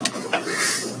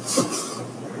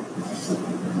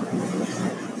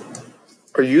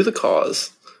Are you the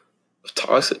cause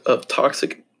of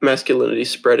toxic masculinity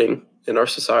spreading in our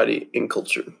society and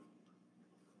culture?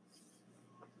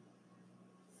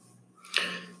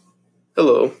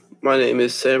 Hello, my name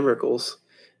is Sam Rickles,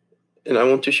 and I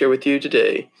want to share with you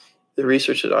today the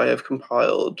research that I have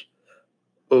compiled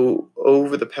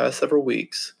over the past several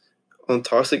weeks on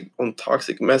toxic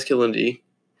masculinity,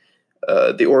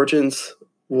 the origins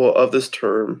of this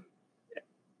term,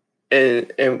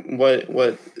 and what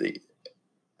the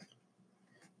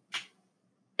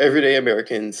everyday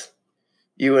Americans,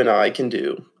 you and I, can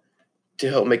do to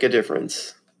help make a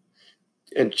difference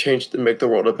and make the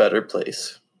world a better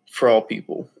place for all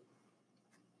people.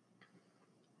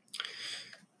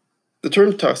 The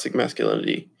term toxic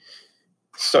masculinity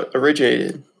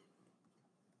originated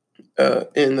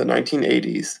in the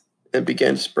 1980s and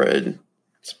began to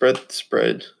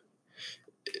spread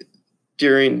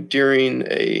during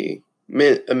a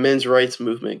men's rights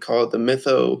movement called the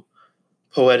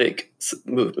mytho-poetic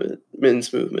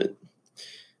men's movement.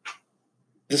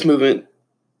 This movement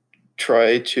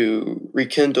tried to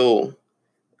rekindle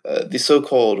the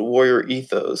so-called warrior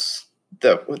ethos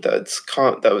that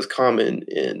was common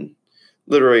in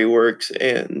literary works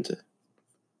and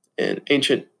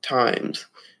ancient times,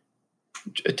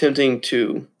 attempting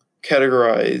to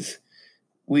categorize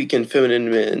weak and feminine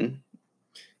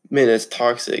men as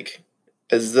toxic,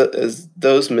 as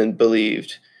those men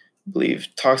believed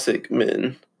toxic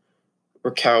men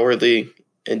were cowardly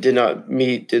and did not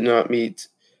meet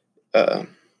the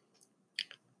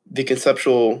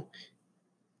conceptual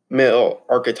male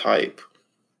archetype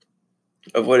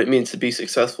of what it means to be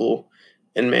successful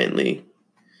and manly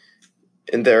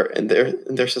in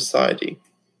their society.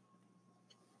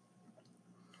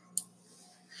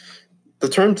 The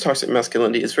term toxic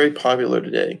masculinity is very popular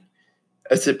today,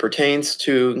 as it pertains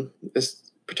to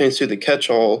the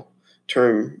catch-all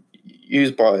term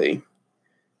used by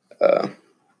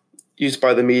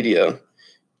the media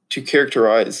to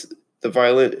characterize the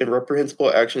violent and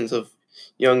reprehensible actions of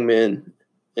young men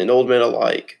and old men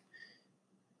alike,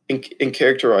 in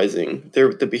characterizing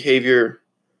the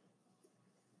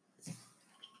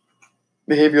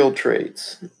behavioral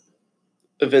traits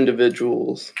of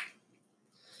individuals.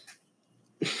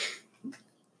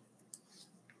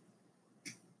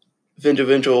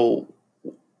 Individual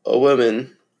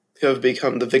women who have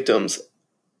become the victims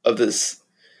of these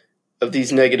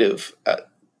negative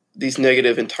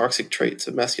and toxic traits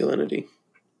of masculinity.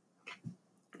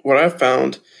 What I've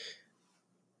found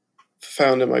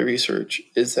in my research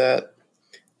is that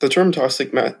the term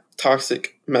toxic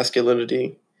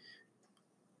masculinity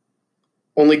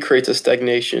only creates a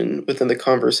stagnation within the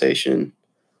conversation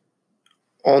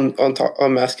on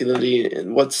masculinity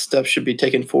and what steps should be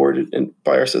taken forward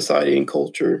by our society and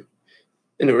culture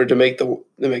in order to make our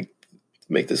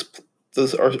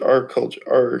culture,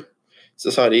 our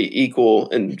society, equal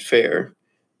and fair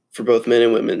for both men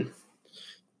and women.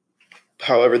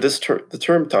 However, the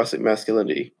term toxic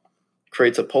masculinity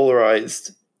creates a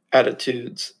polarized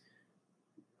attitudes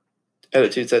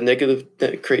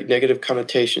that create negative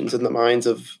connotations in the minds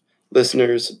of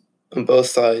listeners on both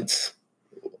sides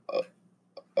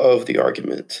of the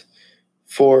argument,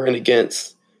 for and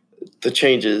against the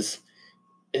changes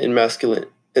in masculine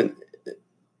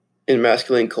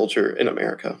culture in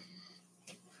America.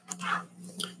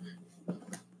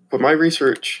 What my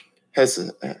research has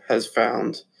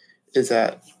found is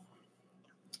that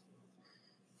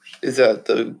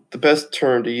the best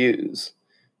term to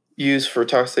use for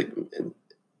toxic,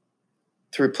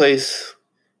 to replace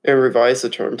and revise the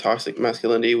term toxic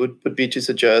masculinity would be to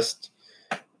suggest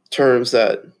terms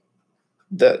that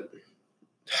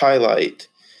highlight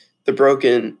the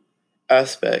broken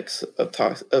aspects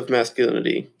of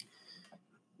masculinity.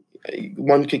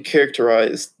 One could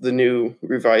characterize the new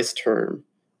revised term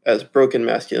as broken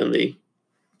masculinity,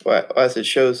 as it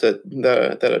shows that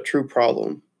a true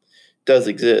problem does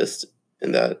exist,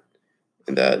 and that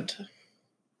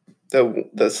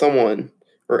someone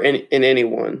or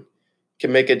anyone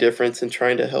can make a difference in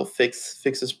trying to help fix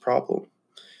this problem,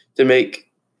 to make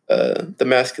the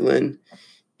masculine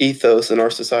ethos in our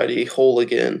society whole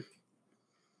again.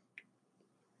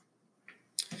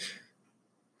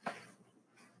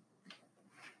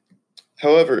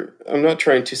 However, I'm not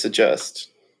trying to suggest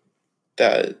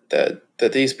that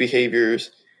these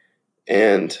behaviors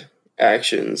and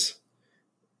actions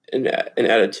and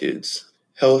attitudes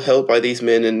held by these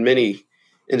men and many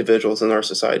individuals in our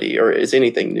society is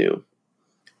anything new.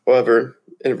 However,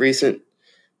 in recent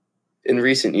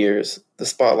years, the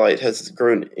spotlight has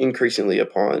grown increasingly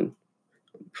upon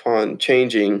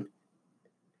changing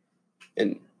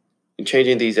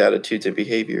these attitudes and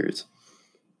behaviors,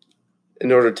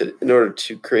 in order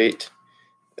to create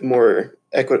a more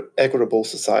equitable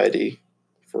society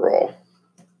for all.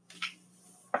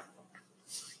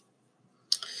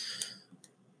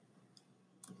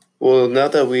 Well, now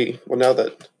that we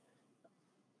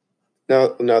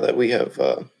have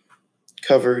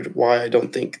covered why I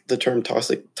don't think the term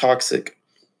toxic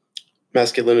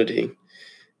masculinity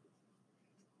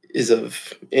is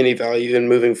of any value in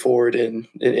moving forward in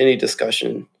any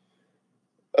discussion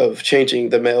of changing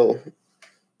the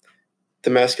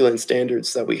masculine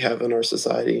standards that we have in our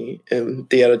society and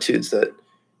the attitudes that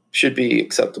should be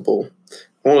acceptable,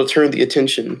 I want to turn the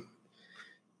attention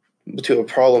to a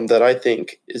problem that I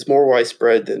think is more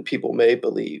widespread than people may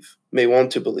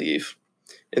want to believe,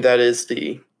 and that is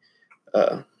the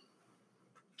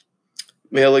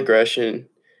male aggression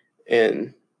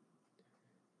and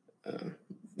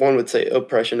one would say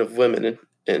oppression of women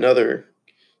and others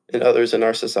in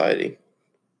our society.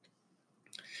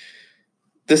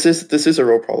 This is a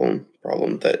real problem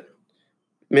that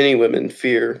many women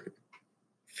fear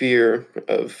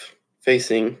of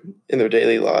facing in their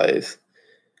daily lives.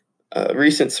 A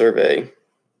recent survey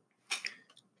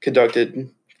conducted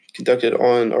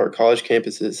on our college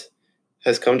campuses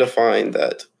has come to find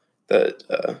that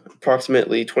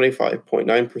approximately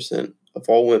 25.9% of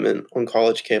all women on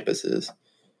college campuses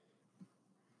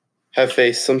have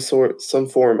faced some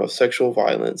form of sexual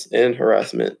violence and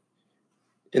harassment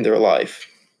in their life.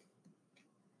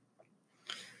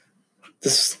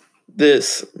 This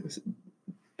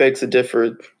begs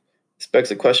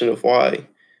the question of why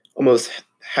almost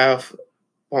half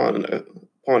on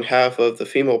half of the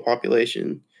female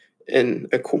population and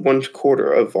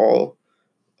 1/4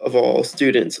 of all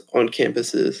students on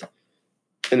campuses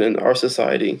and in our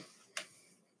society,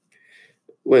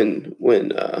 when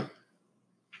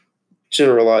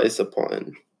generalized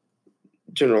upon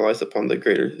the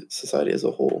greater society as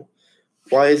a whole.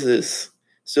 Why is this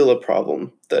still a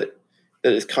problem that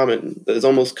is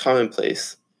almost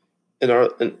commonplace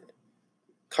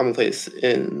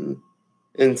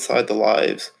inside the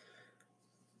lives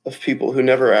of people who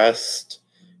never asked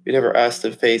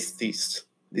to face these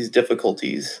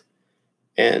difficulties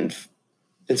and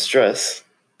stress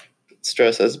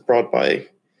as brought by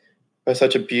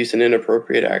such abuse and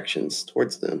inappropriate actions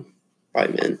towards them by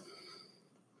men.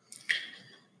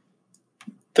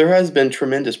 There has been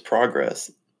tremendous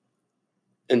progress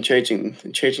in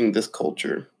changing this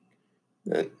culture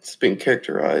that's been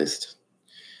characterized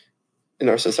in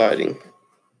our society.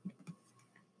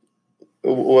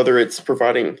 Whether it's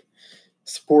providing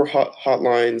support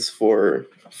hotlines for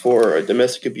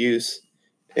domestic abuse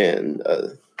and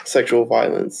sexual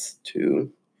violence, to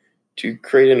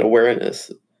create an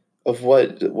awareness of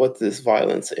what this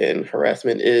violence and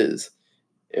harassment is,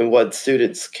 and what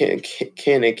students can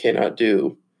and cannot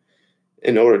do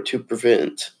in order to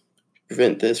prevent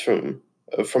this from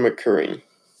occurring.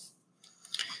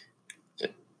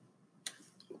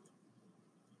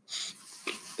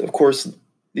 Of course,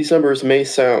 these numbers may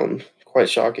sound quite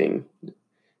shocking,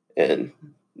 and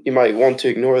you might want to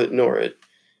ignore it,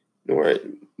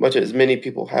 much as many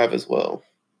people have as well.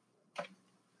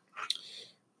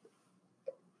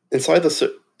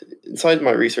 Inside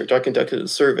my research, I conducted a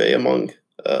survey among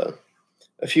a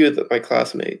few of my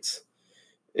classmates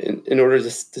in order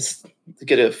to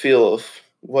get a feel of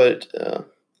what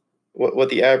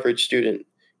the average student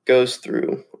goes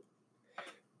through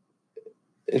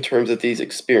in terms of these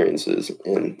experiences.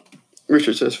 And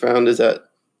research has found is that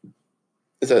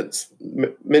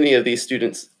many of these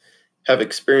students have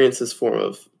experienced this form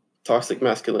of toxic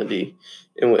masculinity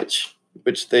in which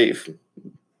they've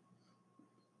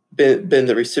been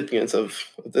the recipients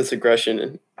of this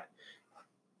aggression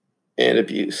and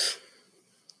abuse,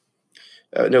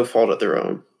 no fault of their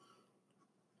own.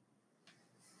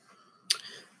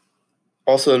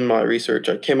 Also, in my research,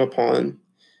 I came upon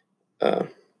the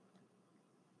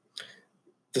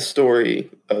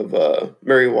story of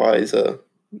Mary Wise, a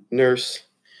nurse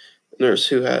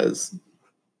who has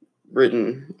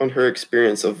written on her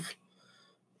experience of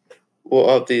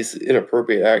these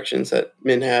inappropriate actions that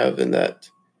men have and that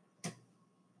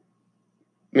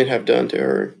men have done to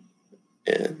her.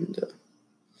 And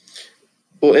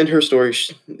in her story,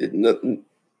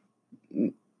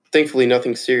 thankfully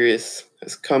nothing serious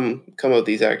has come of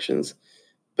these actions,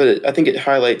 but I think it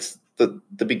highlights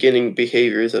the beginning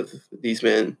behaviors of these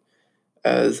men,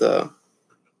 as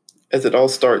it all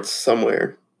starts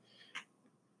somewhere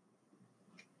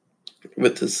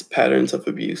with this patterns of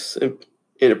abuse and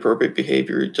inappropriate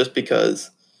behavior just because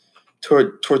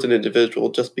towards an individual,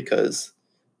 just because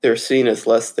they're seen as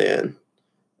less than,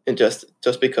 and just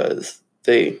because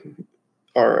they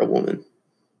are a woman.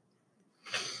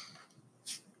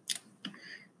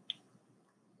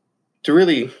 to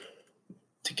really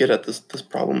to get at this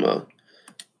problem,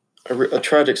 a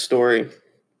tragic story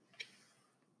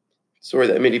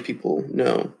that many people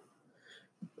know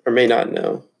or may not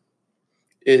know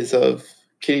is of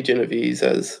Kitty Genovese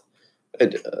as a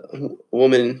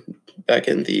woman back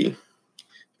in the, I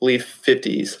believe,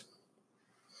 50s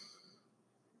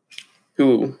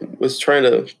who was trying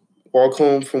to walk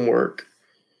home from work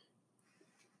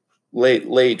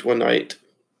late one night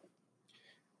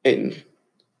and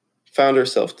found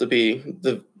herself to be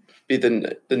the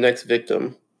next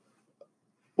victim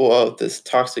of this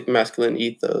toxic masculine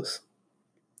ethos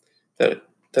that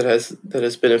has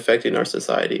been affecting our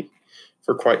society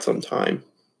for quite some time.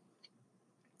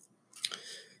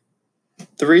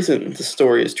 The reason the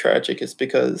story is tragic is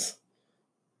because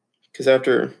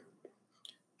after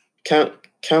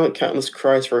countless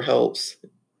cries for helps,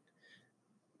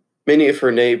 many of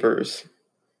her neighbors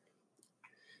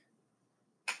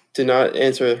did not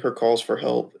answer her calls for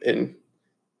help and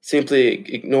simply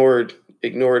ignored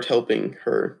helping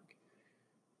her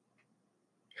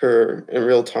in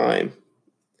real time.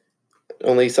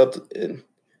 Only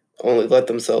let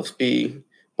themselves be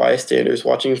bystanders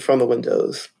watching from the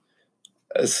windows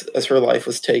as her life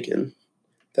was taken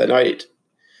that night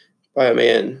by a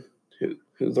man who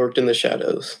lurked in the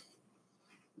shadows.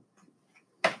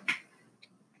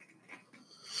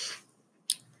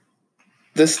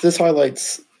 This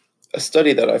highlights a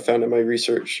study that I found in my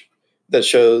research that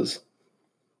shows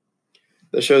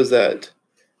that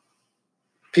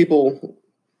people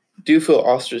do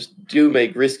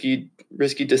make risky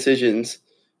decisions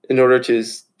in order to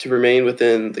remain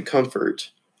within the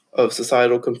comfort of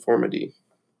societal conformity.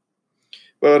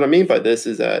 What I mean by this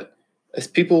is that as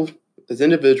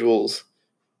individuals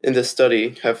in this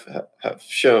study have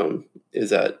shown, is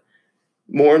that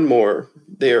more and more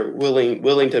they are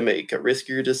willing to make a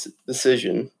riskier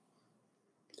decision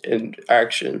and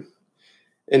action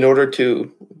in order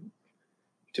to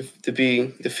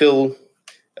feel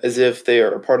as if they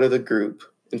are a part of the group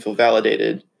and feel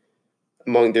validated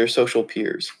among their social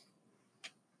peers.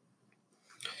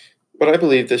 What I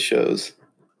believe this shows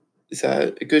is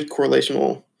that a good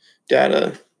correlational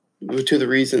data to the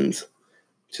reasons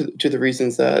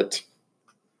that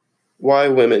why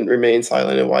women remain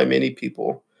silent and why many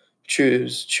people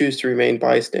choose to remain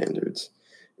bystanders.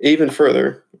 Even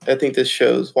further, I think this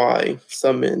shows why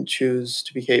some men choose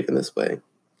to behave in this way,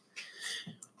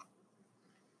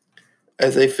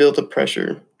 as they feel the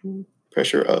pressure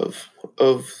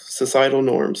of societal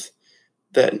norms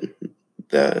that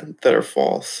are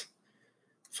false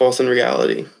in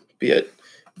reality, be it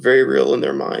very real in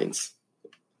their minds.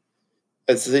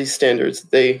 As these standards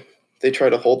they try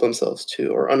to hold themselves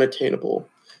to are unattainable,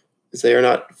 as they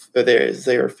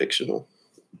are fictional.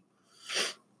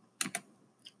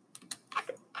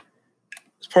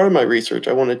 As part of my research,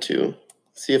 I wanted to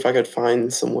see if I could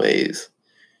find some ways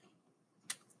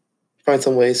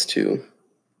to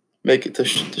make it to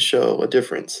show a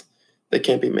difference that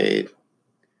can be made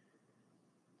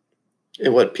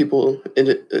and what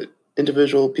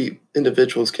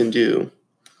individuals can do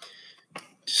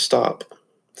to stop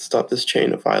this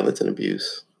chain of violence and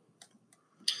abuse.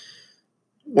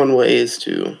 One way is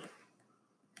to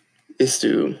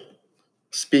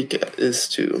speak out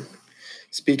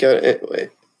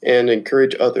and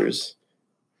encourage others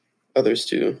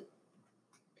to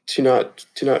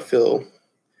not feel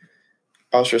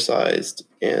ostracized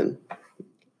and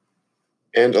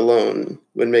alone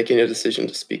when making a decision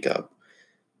to speak up.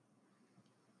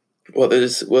 Whether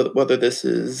this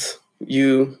is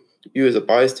you as a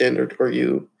bystander or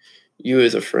you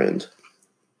as a friend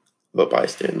of a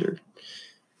bystander.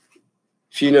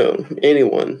 If you know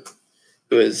anyone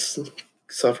who has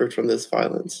suffered from this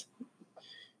violence,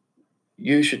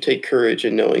 you should take courage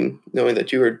in knowing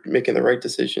that you are making the right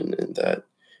decision, and that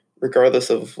regardless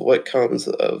of what comes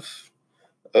of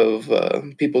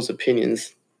people's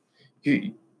opinions,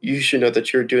 you should know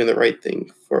that you're doing the right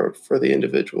thing for the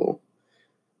individual,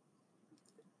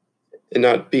 and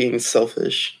not being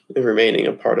selfish and remaining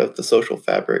a part of the social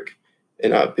fabric,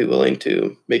 and not be willing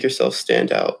to make yourself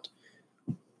stand out.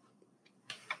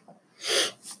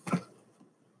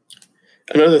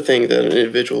 Another thing that an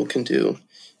individual can do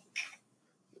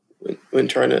when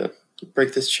trying to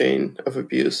break this chain of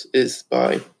abuse is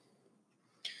by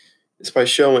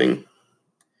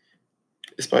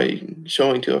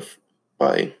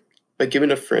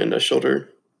giving a friend a shoulder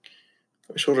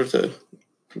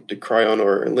to cry on,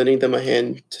 or lending them a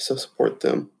hand to support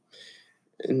them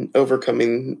in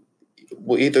overcoming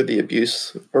either the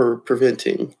abuse or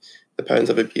preventing the patterns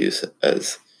of abuse,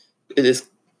 as it has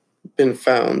been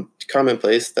found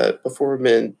commonplace that before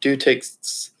men do take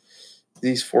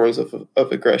these forms of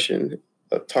aggression,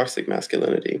 of toxic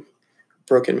masculinity,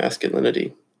 broken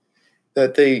masculinity,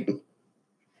 that they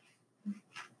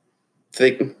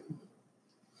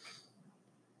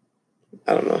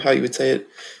I don't know how you would say it,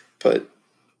 but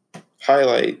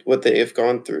highlight what they have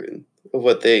gone through and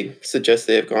what they suggest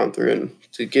they have gone through, and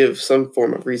to give some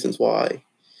form of reasons why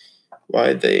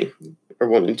they are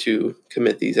wanting to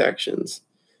commit these actions.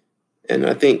 And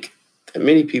I think that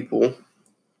many people,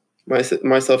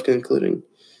 myself including,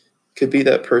 could be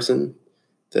that person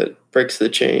that breaks the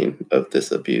chain of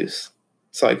this abuse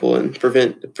cycle and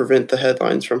prevent the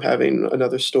headlines from having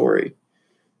another story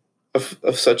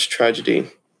of such tragedy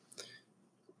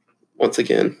once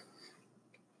again.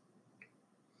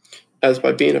 As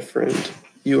by being a friend,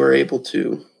 you are able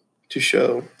to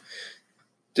show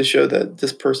that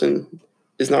this person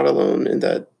is not alone, and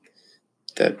that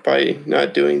by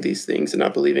not doing these things and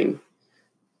not believing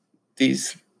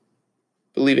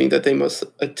that they must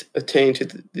attain to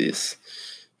this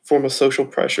form of social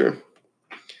pressure,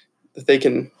 that they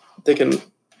can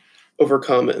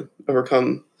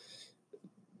overcome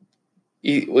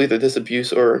either this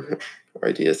abuse or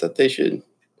ideas that they should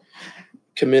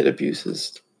commit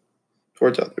abuses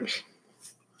towards others.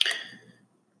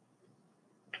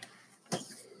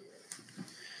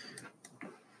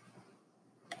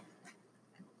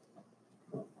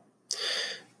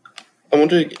 I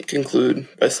want to conclude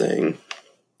by saying,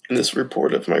 in this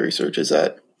report of my research, is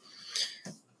that,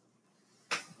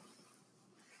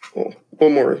 well,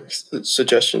 one more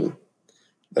suggestion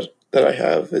that I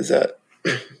have is that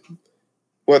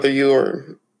whether you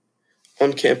are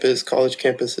on campus, college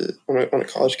campuses, on a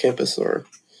college campus, or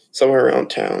somewhere around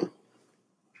town,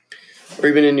 or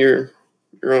even in your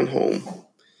own home,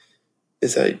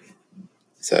 is that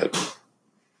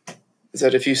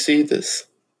if you see this,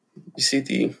 you see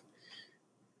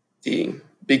the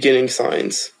beginning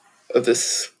signs of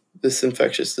this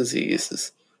infectious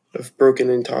disease, of broken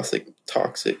and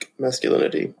toxic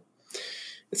masculinity.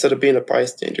 Instead of being a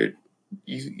bystander,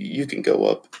 you can go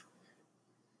up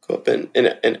and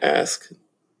ask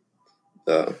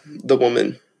the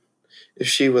woman if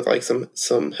she would like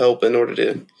some help in order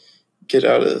to get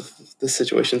out of the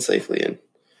situation safely, and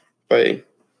by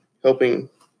helping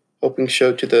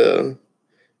show to the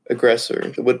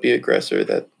aggressor, the would-be aggressor,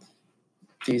 that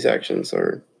these actions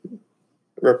are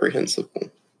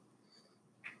reprehensible,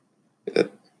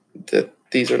 that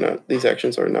these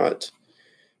actions are not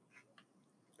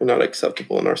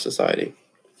acceptable in our society.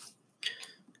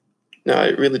 Now, I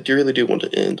really do want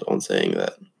to end on saying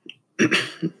that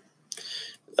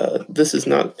this is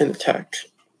not an attack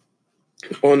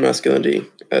on masculinity,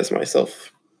 as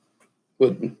myself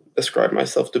would ascribe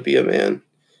myself to be a man,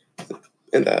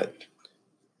 and that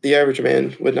the average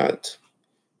man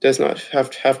does not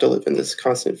have to live in this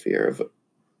constant fear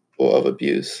of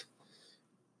abuse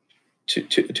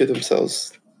to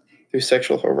themselves through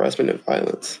sexual harassment and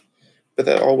violence, but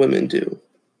that all women do.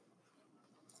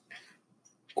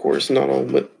 Of course, not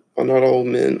all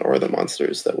men are the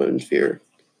monsters that women fear,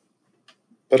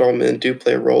 but all men do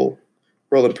play a role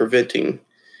in preventing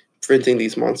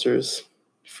these monsters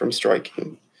from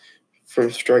striking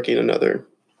another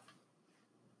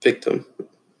victim.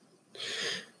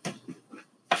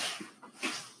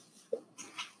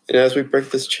 And as we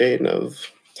break this chain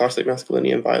of toxic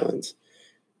masculinity and violence,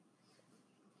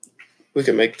 we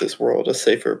can make this world a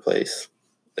safer place,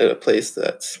 and a place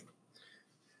that's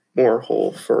more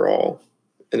whole for all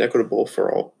and equitable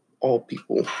for all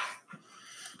people.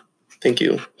 Thank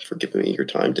you for giving me your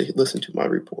time to listen to my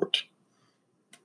report.